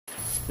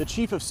The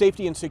Chief of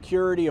Safety and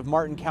Security of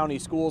Martin County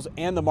Schools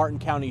and the Martin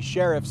County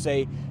Sheriff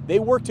say they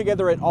work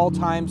together at all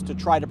times to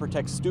try to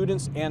protect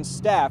students and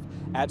staff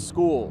at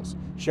schools.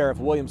 Sheriff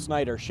William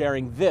Snyder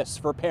sharing this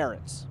for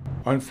parents.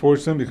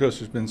 Unfortunately, because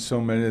there's been so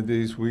many of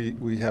these,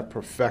 we have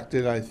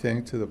perfected, I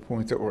think, to the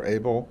point that we're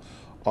able,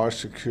 our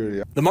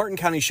security. The Martin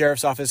County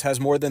Sheriff's Office has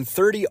more than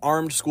 30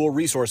 armed school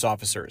resource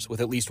officers,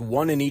 with at least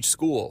one in each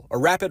school, a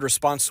rapid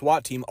response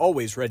SWAT team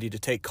always ready to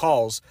take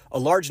calls, a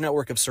large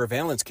network of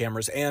surveillance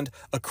cameras, and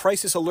a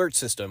crisis alert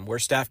system where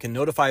staff can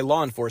notify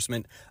law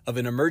enforcement of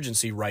an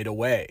emergency right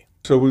away.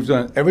 So we've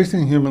done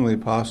everything humanly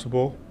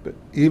possible, but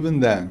even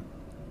then,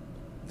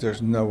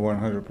 there's no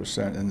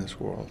 100% in this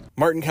world.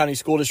 Martin County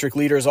School District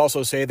leaders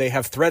also say they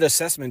have threat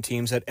assessment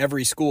teams at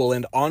every school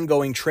and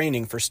ongoing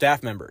training for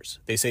staff members.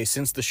 They say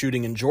since the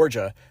shooting in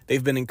Georgia,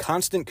 they've been in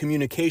constant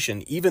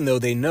communication, even though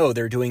they know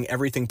they're doing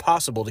everything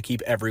possible to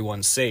keep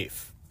everyone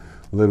safe.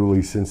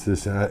 Literally, since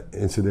this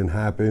incident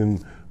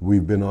happened,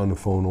 we've been on the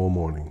phone all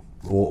morning.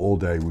 All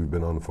day we've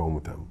been on the phone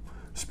with them.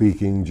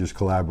 Speaking, just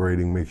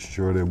collaborating, making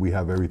sure that we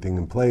have everything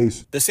in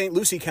place. The St.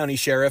 Lucie County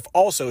Sheriff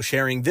also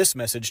sharing this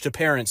message to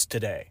parents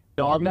today.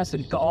 Our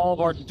message to all of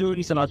our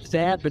students and our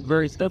staff is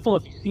very simple.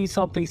 If you see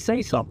something,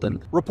 say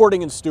something.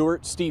 Reporting in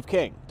Stewart, Steve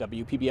King,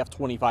 WPBF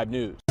 25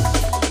 News.